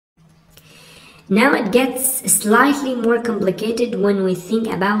Now it gets slightly more complicated when we think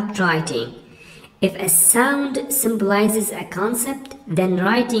about writing. If a sound symbolizes a concept, then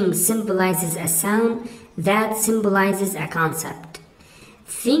writing symbolizes a sound that symbolizes a concept.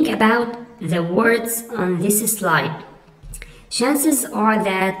 Think about the words on this slide. Chances are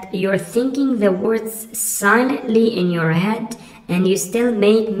that you're thinking the words silently in your head and you still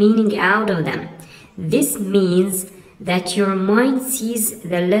make meaning out of them. This means that your mind sees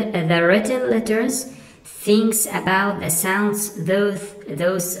the written letters, thinks about the sounds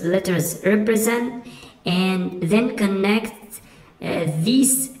those letters represent, and then connects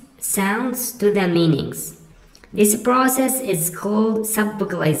these sounds to the meanings. This process is called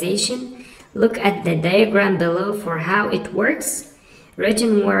subvocalization. Look at the diagram below for how it works.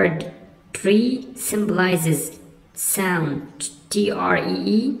 Written word tree symbolizes sound,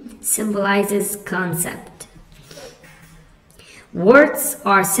 T-R-E-E, symbolizes concept. Words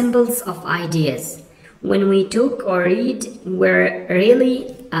are symbols of ideas. When we talk or read, we're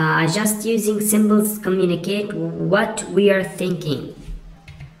really just using symbols to communicate what we are thinking.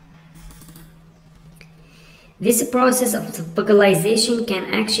 This process of subvocalization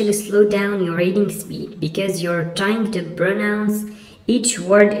can actually slow down your reading speed because you're trying to pronounce each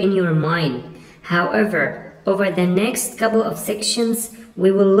word in your mind. However, over the next couple of sections,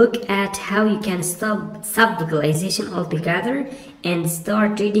 we will look at how you can stop subvocalization altogether and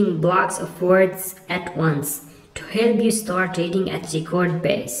start reading blocks of words at once to help you start reading at record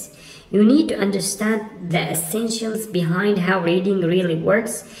pace. You need to understand the essentials behind how reading really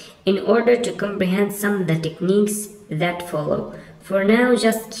works in order to comprehend some of the techniques that follow. For now,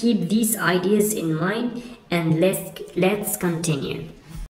 just keep these ideas in mind and let's continue.